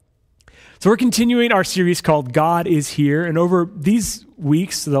So we're continuing our series called God is Here. And over these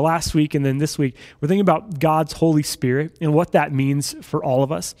weeks, the last week and then this week, we're thinking about God's Holy Spirit and what that means for all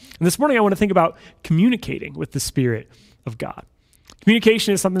of us. And this morning, I want to think about communicating with the Spirit of God.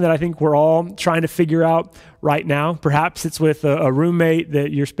 Communication is something that I think we're all trying to figure out right now. Perhaps it's with a roommate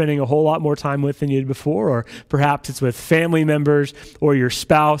that you're spending a whole lot more time with than you did before, or perhaps it's with family members or your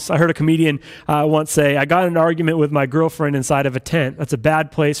spouse. I heard a comedian once say, "I got in an argument with my girlfriend inside of a tent." That's a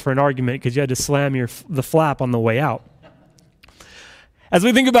bad place for an argument because you had to slam the flap on the way out. As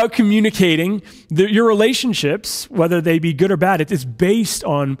we think about communicating, your relationships, whether they be good or bad, it's based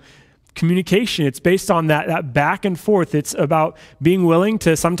on communication. It's based on that back and forth. It's about being willing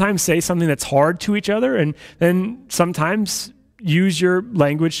to sometimes say something that's hard to each other and then sometimes use your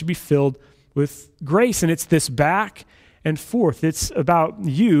language to be filled with grace. And it's this back and forth. It's about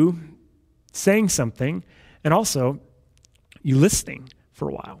you saying something and also you listening for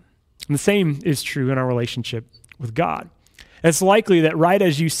a while. And the same is true in our relationship with God. It's likely that right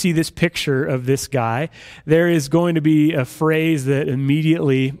as you see this picture of this guy, there is going to be a phrase that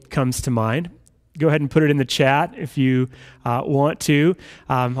immediately comes to mind. Go ahead and put it in the chat if you want to.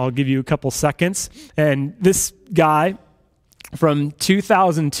 I'll give you a couple seconds. And this guy from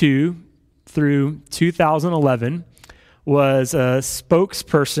 2002 through 2011 was a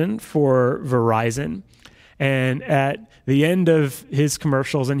spokesperson for Verizon. And at the end of his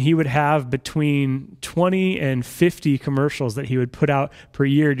commercials, and he would have between 20 and 50 commercials that he would put out per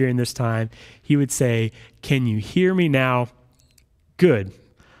year during this time, he would say, "Can you hear me now? Good."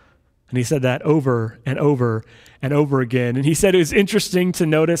 And he said that over and over and over again. And he said it was interesting to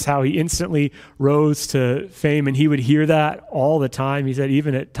notice how he instantly rose to fame, and he would hear that all the time. He said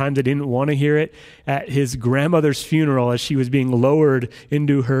even at times I didn't want to hear it. At his grandmother's funeral, as she was being lowered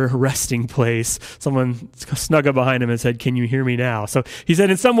into her resting place, someone snuck up behind him and said, "Can you hear me now?" So he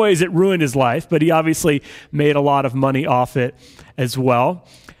said in some ways it ruined his life, but he obviously made a lot of money off it as well.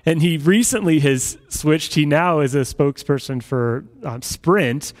 And he recently has switched. He now is a spokesperson for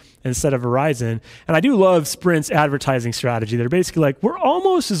Sprint instead of Verizon. And I do love Sprint's advertising strategy. They're basically like, we're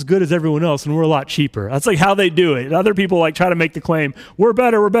almost as good as everyone else and we're a lot cheaper. That's like how they do it. Other people like try to make the claim, we're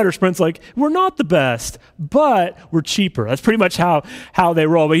better. Sprint's like, we're not the best, but we're cheaper. That's pretty much how they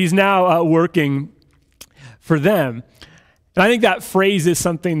roll. But he's now working for them. And I think that phrase is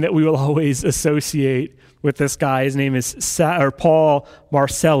something that we will always associate with this guy. His name is Paul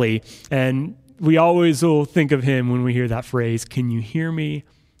Marcelli, and we always will think of him when we hear that phrase, "Can you hear me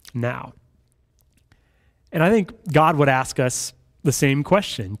now?" And I think God would ask us the same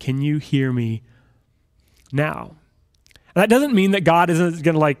question, "Can you hear me now?" And that doesn't mean that God isn't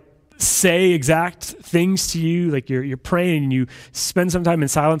going to say exact things to you, like you're praying and you spend some time in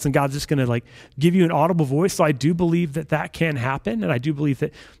silence and God's just going to give you an audible voice. So I do believe that can happen, and I do believe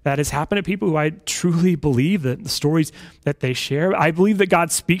that has happened to people who I truly believe that the stories that they share. I believe that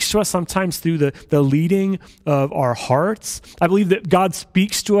God speaks to us sometimes through the leading of our hearts. I believe that God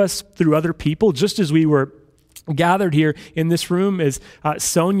speaks to us through other people, just as we were gathered here in this room. As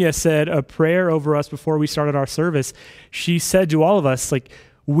Sonia said a prayer over us before we started our service, she said to all of us,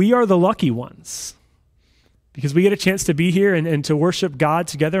 we are the lucky ones because we get a chance to be here and to worship God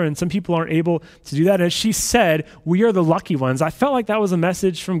together, and some people aren't able to do that. And as she said, we are the lucky ones. I felt like that was a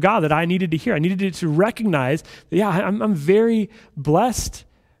message from God that I needed to hear. I needed to recognize that, I'm very blessed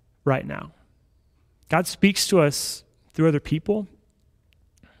right now. God speaks to us through other people.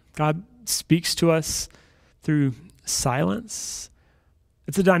 God speaks to us through silence.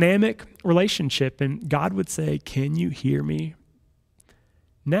 It's a dynamic relationship, and God would say, "Can you hear me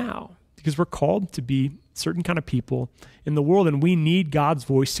now?" Because we're called to be certain kind of people in the world, and we need God's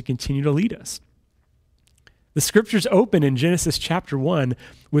voice to continue to lead us. The scriptures open in Genesis chapter 1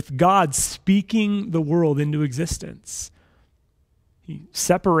 with God speaking the world into existence. He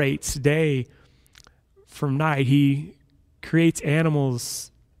separates day from night. He creates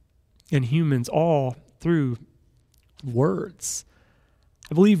animals and humans all through words.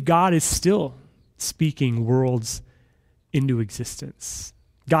 I believe God is still speaking worlds into existence.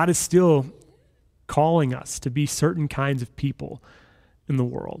 God is still calling us to be certain kinds of people in the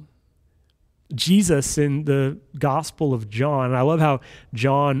world. Jesus in the Gospel of John, and I love how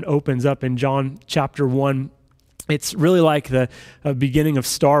John opens up in John chapter 1. It's really like the beginning of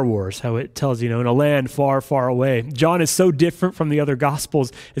Star Wars, how it tells, in a land far, far away. John is so different from the other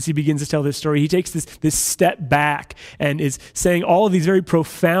Gospels as he begins to tell this story. He takes this step back and is saying all of these very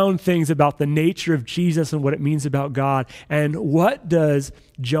profound things about the nature of Jesus and what it means about God. And what does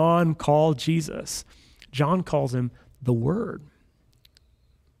John call Jesus? John calls him the Word.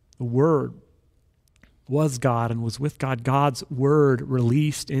 The Word. was God and was with God, God's word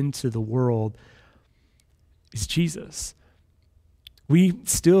released into the world, is Jesus. We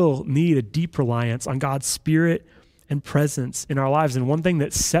still need a deep reliance on God's Spirit and presence in our lives. And one thing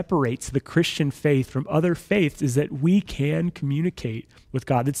that separates the Christian faith from other faiths is that we can communicate with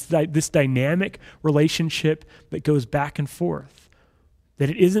God. It's this dynamic relationship that goes back and forth. That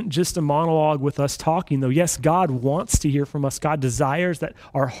it isn't just a monologue with us talking, though. Yes, God wants to hear from us. God desires that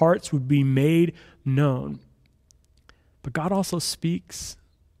our hearts would be made known. But God also speaks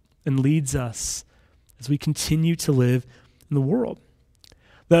and leads us as we continue to live in the world.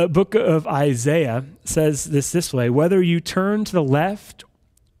 The book of Isaiah says this way: whether you turn to the left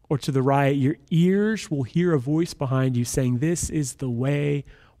or to the right, your ears will hear a voice behind you saying, "This is the way,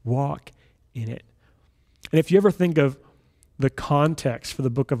 walk in it." And if you ever think of the context for the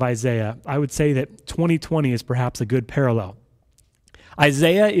book of Isaiah, I would say that 2020 is perhaps a good parallel.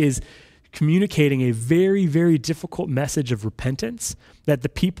 Isaiah is communicating a very, very difficult message of repentance that the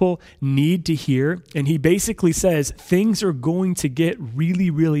people need to hear. And he basically says, things are going to get really,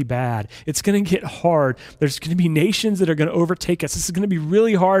 really bad. It's going to get hard. There's going to be nations that are going to overtake us. This is going to be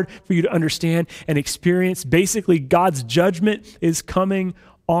really hard for you to understand and experience. Basically, God's judgment is coming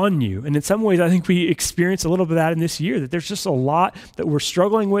on you. And in some ways, I think we experience a little bit of that in this year, that there's just a lot that we're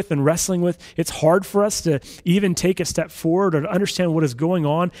struggling with and wrestling with. It's hard for us to even take a step forward or to understand what is going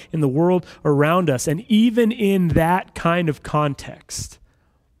on in the world around us. And even in that kind of context,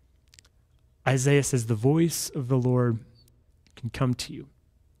 Isaiah says, the voice of the Lord can come to you.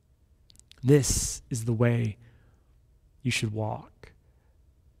 This is the way you should walk.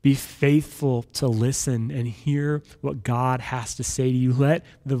 Be faithful to listen and hear what God has to say to you. Let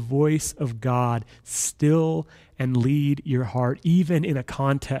the voice of God still and lead your heart, even in a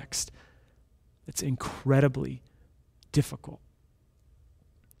context that's incredibly difficult.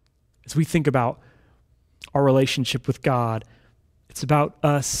 As we think about our relationship with God, it's about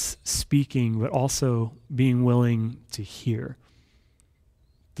us speaking, but also being willing to hear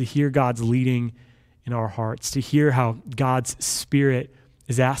God's leading in our hearts, to hear how God's Spirit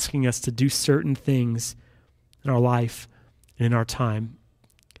is asking us to do certain things in our life and in our time.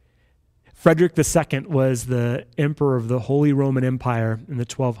 Frederick II was the emperor of the Holy Roman Empire in the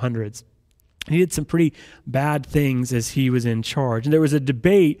 1200s. He did some pretty bad things as he was in charge. And there was a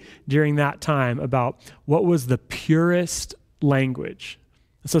debate during that time about what was the purest language.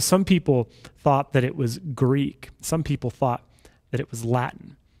 So some people thought that it was Greek. Some people thought that it was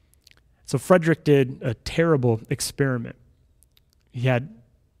Latin. So Frederick did a terrible experiment. He had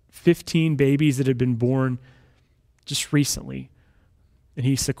 15 babies that had been born just recently, and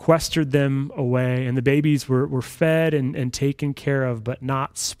he sequestered them away, and the babies were fed and taken care of, but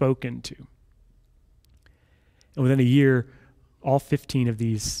not spoken to. And within a year, all 15 of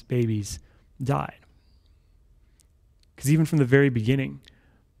these babies died. Because even from the very beginning,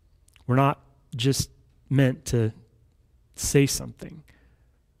 we're not just meant to say something.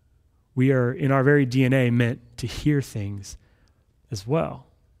 We are, in our very DNA, meant to hear things as well.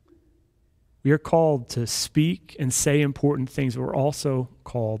 We are called to speak and say important things, but we're also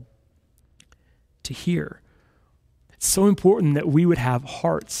called to hear. It's so important that we would have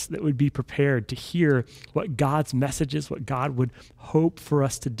hearts that would be prepared to hear what God's message is, what God would hope for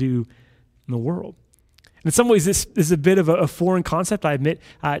us to do in the world. In some ways, this is a bit of a foreign concept, I admit,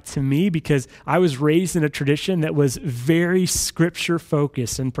 to me, because I was raised in a tradition that was very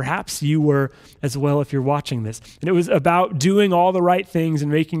scripture-focused, and perhaps you were as well if you're watching this. And it was about doing all the right things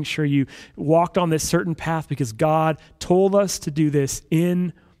and making sure you walked on this certain path because God told us to do this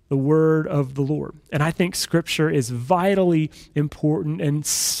in the word of the Lord. And I think scripture is vitally important and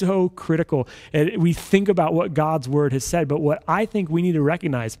so critical. And we think about what God's word has said, but what I think we need to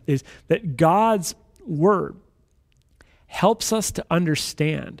recognize is that God's word helps us to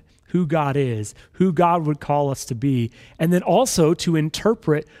understand who God is, who God would call us to be, and then also to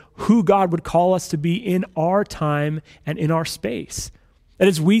interpret who God would call us to be in our time and in our space. And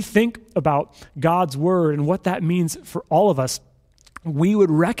as we think about God's word and what that means for all of us, we would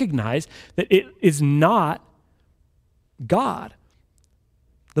recognize that it is not God.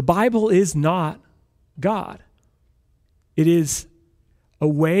 The Bible is not God. It is a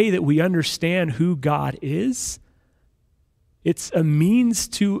way that we understand who God is. It's a means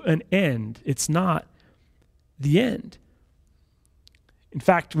to an end. It's not the end. In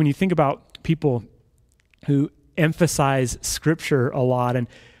fact, when you think about people who emphasize Scripture a lot and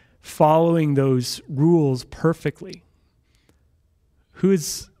following those rules perfectly, who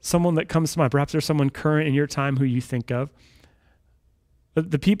is someone that comes to mind? Perhaps there's someone current in your time who you think of.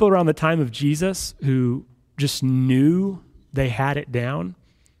 The people around the time of Jesus who just knew they had it down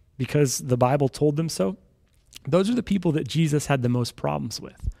because the Bible told them so, those are the people that Jesus had the most problems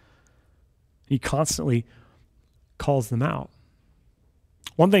with. He constantly calls them out.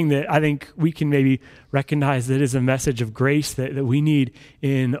 One thing that I think we can maybe recognize that is a message of grace that we need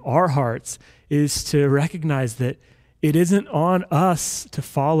in our hearts is to recognize that it isn't on us to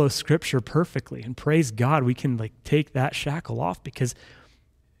follow Scripture perfectly. And praise God, we can take that shackle off because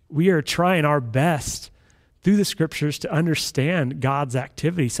we are trying our best through the Scriptures to understand God's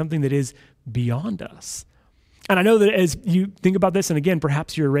activity, something that is beyond us. And I know that as you think about this, and again,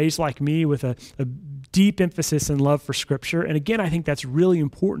 perhaps you're raised like me with a deep emphasis and love for Scripture. And again, I think that's really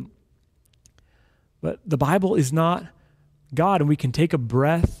important. But the Bible is not God, and we can take a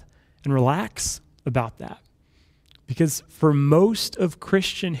breath and relax about that. Because for most of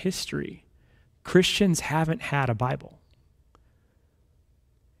Christian history, Christians haven't had a Bible.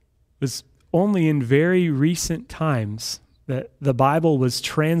 It was only in very recent times that the Bible was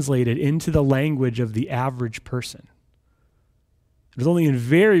translated into the language of the average person. It was only in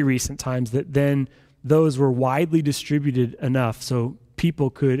very recent times that then those were widely distributed enough so people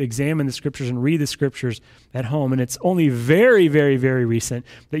could examine the Scriptures and read the Scriptures at home. And it's only very, very, very recent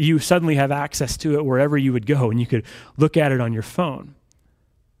that you suddenly have access to it wherever you would go and you could look at it on your phone.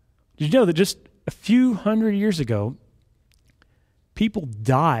 Did you know that just a few hundred years ago, people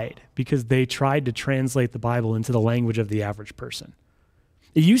died because they tried to translate the Bible into the language of the average person?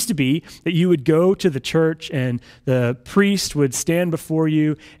 It used to be that you would go to the church and the priest would stand before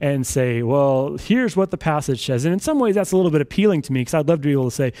you and say, well, here's what the passage says. And in some ways that's a little bit appealing to me because I'd love to be able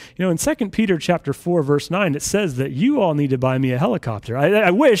to say, in 2 Peter chapter 4, verse 9, it says that you all need to buy me a helicopter.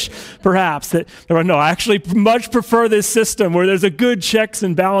 I wish perhaps that, no, I actually much prefer this system where there's a good checks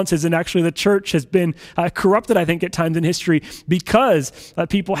and balances, and actually the church has been corrupted, I think, at times in history because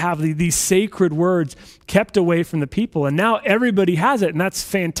people have these sacred words kept away from the people. And now everybody has it, and that's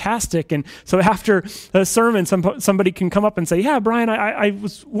fantastic. And so after a sermon, somebody can come up and say, yeah, Brian, I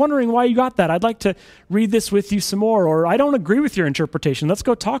was wondering why you got that. I'd like to read this with you some more, or I don't agree with your interpretation. Let's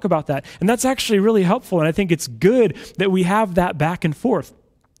go talk about that. And that's actually really helpful, and I think it's good that we have that back and forth.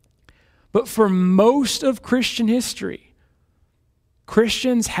 But for most of Christian history,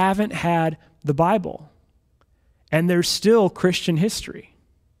 Christians haven't had the Bible, and there's still Christian history.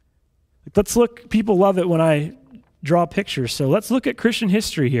 Let's look, people love it when I draw pictures. So let's look at Christian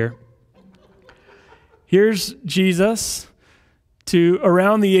history here. Here's Jesus to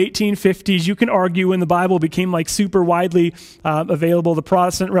around the 1850s. You can argue when the Bible became super widely available. The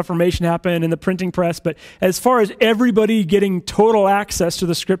Protestant Reformation happened and the printing press. But as far as everybody getting total access to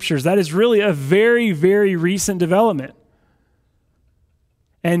the Scriptures, that is really a very, very recent development.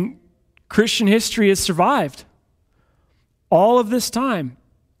 And Christian history has survived all of this time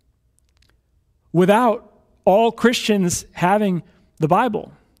without all Christians having the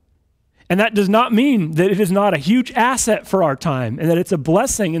Bible. And that does not mean that it is not a huge asset for our time and that it's a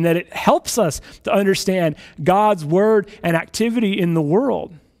blessing and that it helps us to understand God's word and activity in the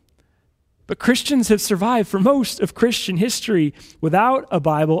world. But Christians have survived for most of Christian history without a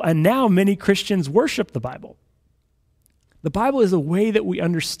Bible, and now many Christians worship the Bible. The Bible is a way that we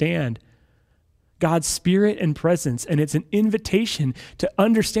understand God's Spirit and presence, and it's an invitation to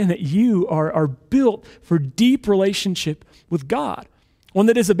understand that you are built for deep relationship with God. One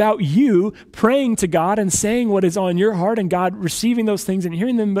that is about you praying to God and saying what is on your heart and God receiving those things and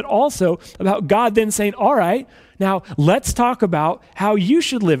hearing them, but also about God then saying, all right, now let's talk about how you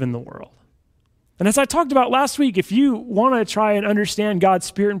should live in the world. And as I talked about last week, if you want to try and understand God's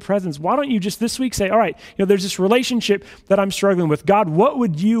Spirit and presence, why don't you just this week say, all right, there's this relationship that I'm struggling with. God, what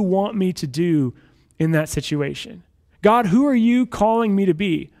would you want me to do in that situation? God, who are you calling me to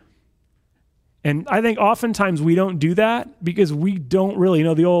be? And I think oftentimes we don't do that because we don't really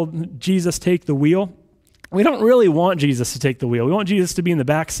the old Jesus take the wheel. We don't really want Jesus to take the wheel. We want Jesus to be in the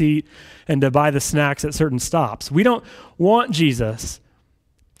back seat and to buy the snacks at certain stops. We don't want Jesus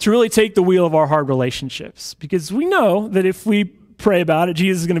to really take the wheel of our hard relationships because we know that if we pray about it,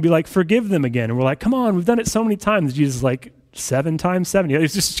 Jesus is going to be like, forgive them again. And we're like, come on, we've done it so many times. Jesus is like, 7 times 70.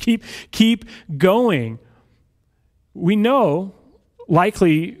 Let's just keep going. We know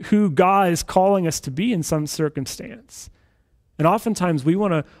likely who God is calling us to be in some circumstance. And oftentimes we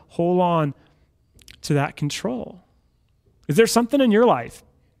want to hold on to that control. Is there something in your life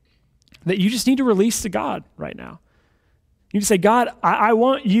that you just need to release to God right now? You need to say, God, I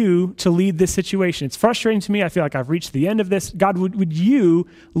want you to lead this situation. It's frustrating to me. I feel like I've reached the end of this. God, would you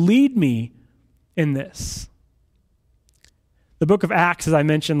lead me in this? The book of Acts, as I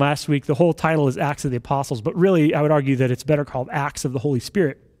mentioned last week, the whole title is Acts of the Apostles, but really I would argue that it's better called Acts of the Holy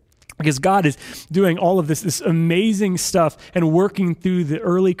Spirit. Because God is doing all of this amazing stuff and working through the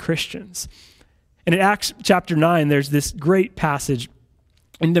early Christians. And in Acts chapter 9, there's this great passage.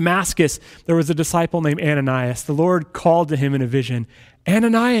 In Damascus, there was a disciple named Ananias. The Lord called to him in a vision,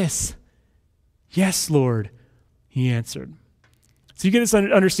 "Ananias." "Yes, Lord," he answered. So you get this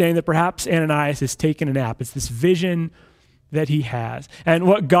understanding that perhaps Ananias is taking a nap. It's this vision that he has. And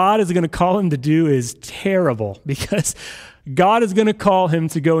what God is going to call him to do is terrible, because God is going to call him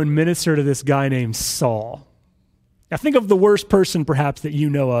to go and minister to this guy named Saul. Now think of the worst person perhaps that you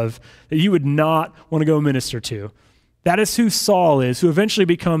know of that you would not want to go minister to. That is who Saul is, who eventually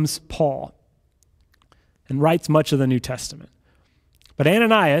becomes Paul and writes much of the New Testament. But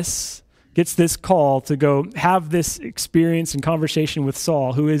Ananias gets this call to go have this experience and conversation with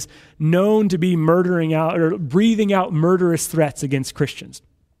Saul, who is known to be murdering out or breathing out murderous threats against Christians.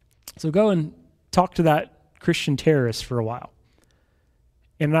 So go and talk to that Christian terrorist for a while.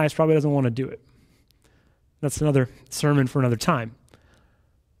 Ananias probably doesn't want to do it. That's another sermon for another time.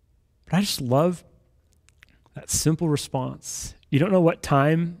 But I just love that simple response. You don't know what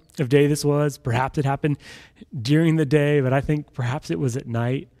time of day this was. Perhaps it happened during the day, but I think perhaps it was at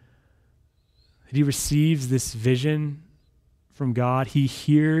night. That he receives this vision from God. He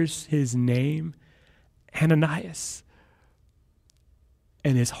hears his name, Ananias.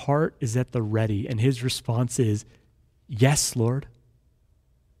 And his heart is at the ready. And his response is, "Yes, Lord."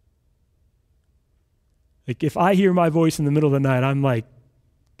 Like if I hear my voice in the middle of the night, I'm like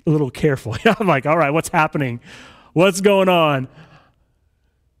a little careful. I'm like, all right, what's happening? What's going on?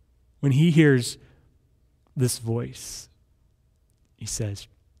 When he hears this voice, he says,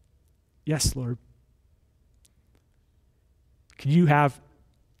 "Yes, Lord." Could you have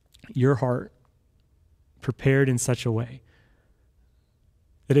your heart prepared in such a way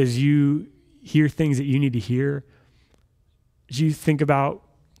that as you hear things that you need to hear, as you think about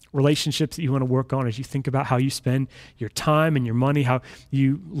relationships that you want to work on, as you think about how you spend your time and your money, how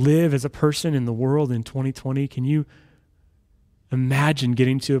you live as a person in the world in 2020, can you imagine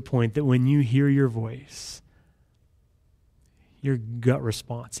getting to a point that when you hear your voice, your gut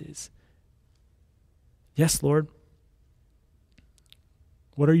response is, "Yes, Lord.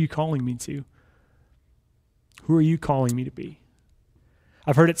 What are you calling me to? Who are you calling me to be?"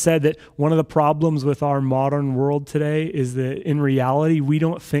 I've heard it said that one of the problems with our modern world today is that in reality, we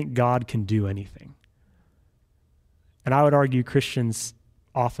don't think God can do anything. And I would argue Christians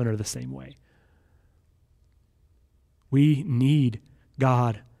often are the same way. We need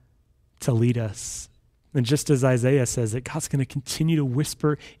God to lead us. And just as Isaiah says that God's going to continue to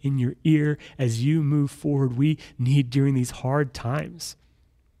whisper in your ear as you move forward, we need during these hard times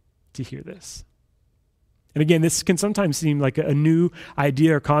to hear this. And again, this can sometimes seem like a new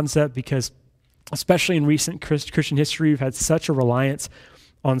idea or concept because, especially in recent Christian history, we've had such a reliance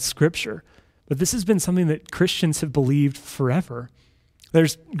on Scripture. But this has been something that Christians have believed forever.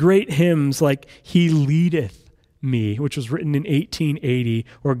 There's great hymns like "He Leadeth Me," which was written in 1880,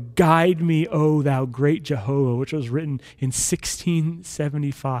 or "Guide Me, O Thou Great Jehovah," which was written in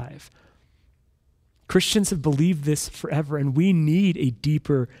 1675. Christians have believed this forever, and we need a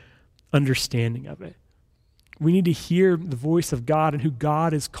deeper understanding of it. We need to hear the voice of God and who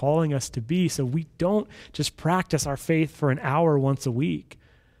God is calling us to be, so we don't just practice our faith for an hour once a week.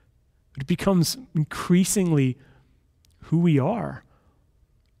 It becomes increasingly who we are.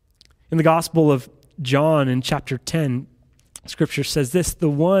 In the Gospel of John in chapter 10, Scripture says this: "The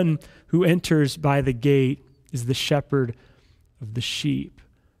one who enters by the gate is the shepherd of the sheep."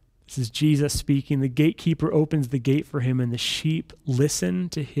 This is Jesus speaking. "The gatekeeper opens the gate for him, and the sheep listen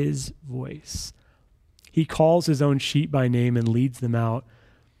to his voice. He calls his own sheep by name and leads them out.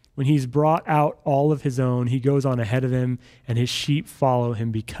 When he's brought out all of his own, he goes on ahead of them, and his sheep follow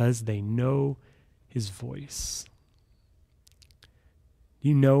him because they know his voice." Do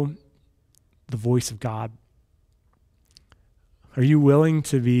you know the voice of God? Are you willing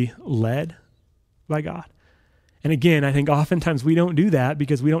to be led by God? And again, I think oftentimes we don't do that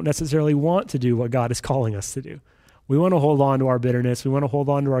because we don't necessarily want to do what God is calling us to do. We want to hold on to our bitterness. We want to hold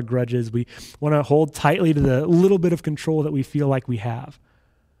on to our grudges. We want to hold tightly to the little bit of control that we feel like we have.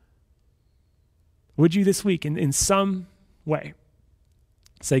 Would you this week, in some way,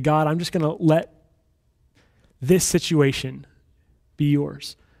 say, "God, I'm just going to let this situation be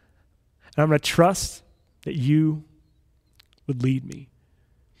yours. And I'm going to trust that you would lead me."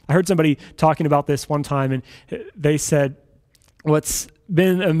 I heard somebody talking about this one time, and they said, what's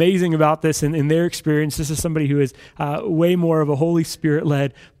been amazing about this in their experience. This is somebody who is way more of a Holy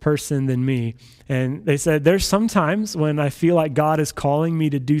Spirit-led person than me. And they said, there's sometimes when I feel like God is calling me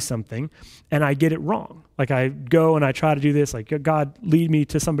to do something and I get it wrong. Like I go and I try to do this, like God lead me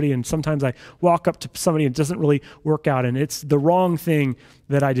to somebody, and sometimes I walk up to somebody and it doesn't really work out, and it's the wrong thing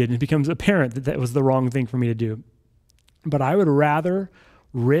that I did. And it becomes apparent that that was the wrong thing for me to do. But I would rather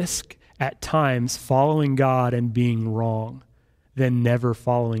risk at times following God and being wrong than never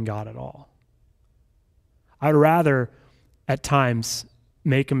following God at all. I'd rather at times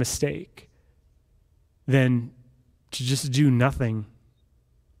make a mistake than to just do nothing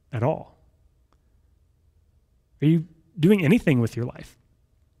at all. Are you doing anything with your life?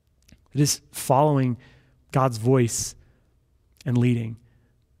 Just following God's voice and leading?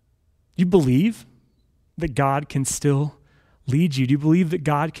 Do you believe that God can still lead you? Do you believe that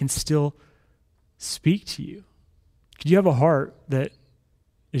God can still speak to you? Could you have a heart that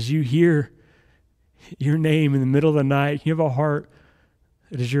as you hear your name in the middle of the night, you have a heart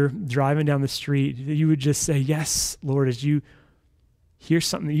that as you're driving down the street, that you would just say, yes, Lord, as you hear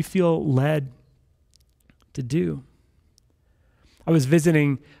something that you feel led to do. I was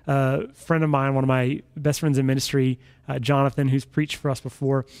visiting a friend of mine, one of my best friends in ministry, Jonathan, who's preached for us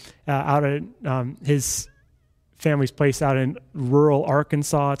before, out at his family's place out in rural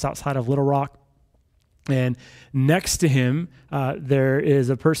Arkansas. It's outside of Little Rock. And next to him, there is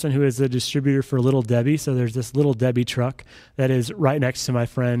a person who is a distributor for Little Debbie. So there's this Little Debbie truck that is right next to my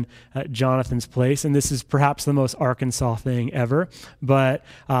friend Jonathan's place. And this is perhaps the most Arkansas thing ever. But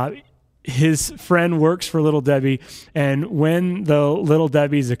his friend works for Little Debbie, and when the Little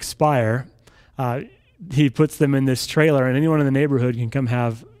Debbies expire, he puts them in this trailer, and anyone in the neighborhood can come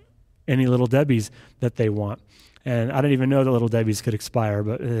have any Little Debbies that they want. And I didn't even know that Little Debbies could expire,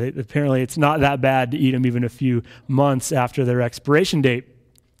 but apparently it's not that bad to eat them even a few months after their expiration date.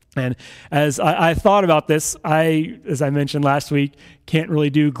 And as I thought about this, as I mentioned last week, can't really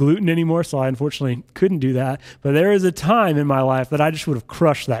do gluten anymore, so I unfortunately couldn't do that. But there is a time in my life that I just would have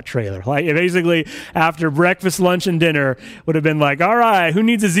crushed that trailer. Like basically after breakfast, lunch, and dinner would have been like, all right, who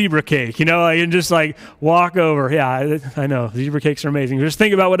needs a zebra cake? You know, and just like walk over. Yeah, I know, zebra cakes are amazing. Just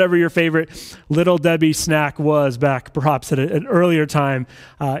think about whatever your favorite Little Debbie snack was back perhaps at an earlier time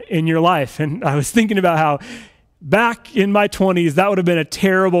in your life. And I was thinking about how back in my 20s, that would have been a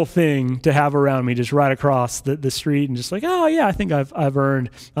terrible thing to have around me, just right across the street and just like, oh yeah, I think I've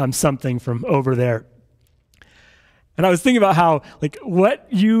earned something from over there. And I was thinking about how like what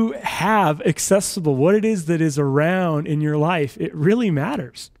you have accessible, what it is that is around in your life, it really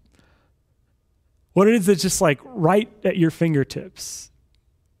matters. What it is that's just like right at your fingertips,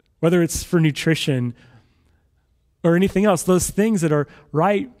 whether it's for nutrition or anything else, those things that are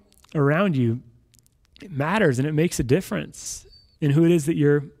right around you, it matters, and it makes a difference in who it is that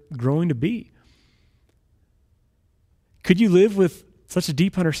you're growing to be. Could you live with such a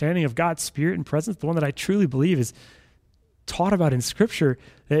deep understanding of God's Spirit and presence, the one that I truly believe is taught about in Scripture,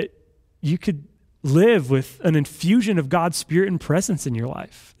 that you could live with an infusion of God's Spirit and presence in your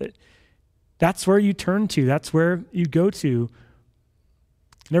life? That's where you turn to. That's where you go to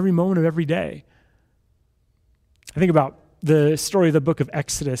in every moment of every day. I think about the story of the book of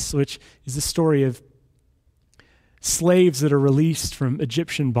Exodus, which is the story of slaves that are released from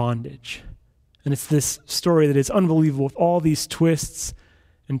Egyptian bondage. And it's this story that is unbelievable with all these twists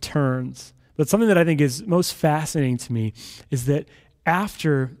and turns. But something that I think is most fascinating to me is that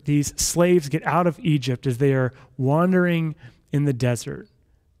after these slaves get out of Egypt, as they are wandering in the desert,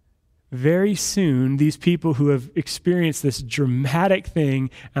 very soon these people who have experienced this dramatic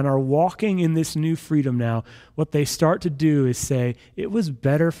thing and are walking in this new freedom now, what they start to do is say, it was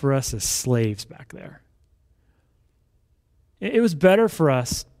better for us as slaves back there. It was better for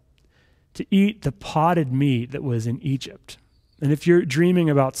us to eat the potted meat that was in Egypt. And if you're dreaming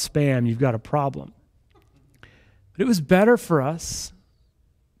about Spam, you've got a problem. But it was better for us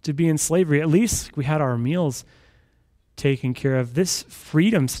to be in slavery. At least we had our meals taken care of. This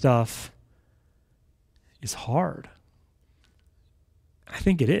freedom stuff is hard. I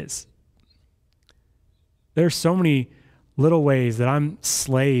think it is. There are so many little ways that I'm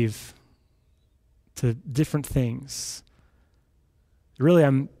slave to different things. Really,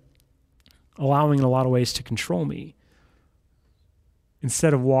 I'm allowing in a lot of ways to control me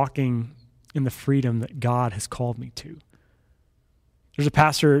instead of walking in the freedom that God has called me to. There's a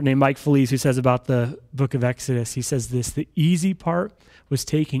pastor named Mike Feliz who says about the book of Exodus, he says this: the easy part was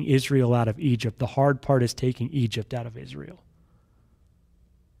taking Israel out of Egypt. The hard part is taking Egypt out of Israel.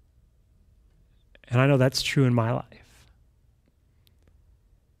 And I know that's true in my life.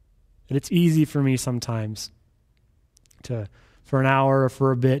 And it's easy for me sometimes to for an hour or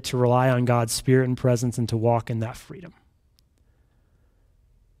for a bit to rely on God's Spirit and presence and to walk in that freedom.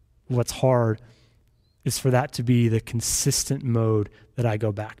 What's hard is for that to be the consistent mode that I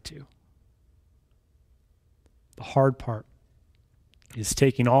go back to. The hard part is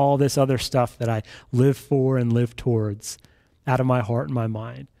taking all this other stuff that I live for and live towards out of my heart and my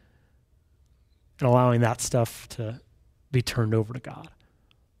mind and allowing that stuff to be turned over to God.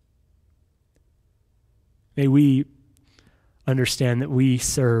 May we understand that we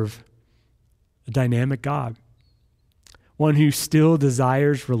serve a dynamic God, one who still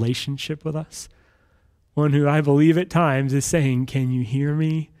desires relationship with us, one who I believe at times is saying, "Can you hear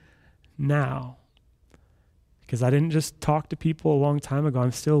me now?" Because I didn't just talk to people a long time ago.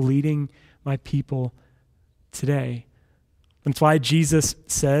 I'm still leading my people today. That's why Jesus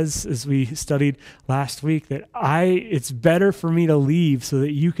says, as we studied last week, that it's better for me to leave so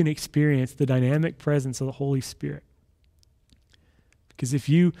that you can experience the dynamic presence of the Holy Spirit. Because if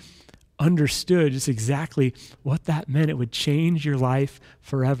you understood just exactly what that meant, it would change your life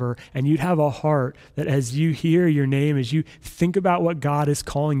forever. And you'd have a heart that as you hear your name, as you think about what God is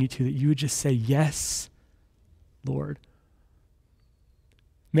calling you to, that you would just say, "Yes, Lord."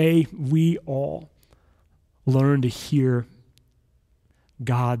 May we all learn to hear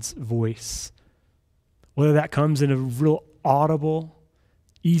God's voice, whether that comes in a real audible,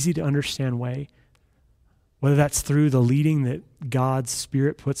 easy to understand way, whether that's through the leading that God's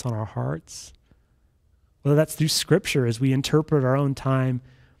Spirit puts on our hearts, whether that's through Scripture as we interpret our own time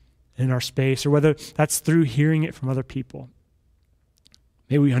in our space, or whether that's through hearing it from other people.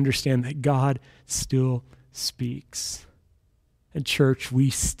 May we understand that God still speaks. And church,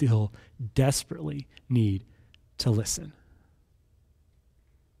 we still desperately need to listen.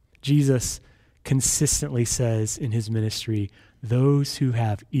 Jesus consistently says in his ministry, "Those who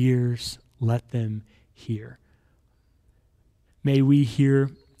have ears, let them hear." May we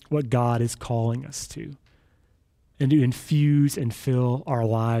hear what God is calling us to and to infuse and fill our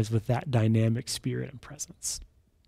lives with that dynamic Spirit and presence.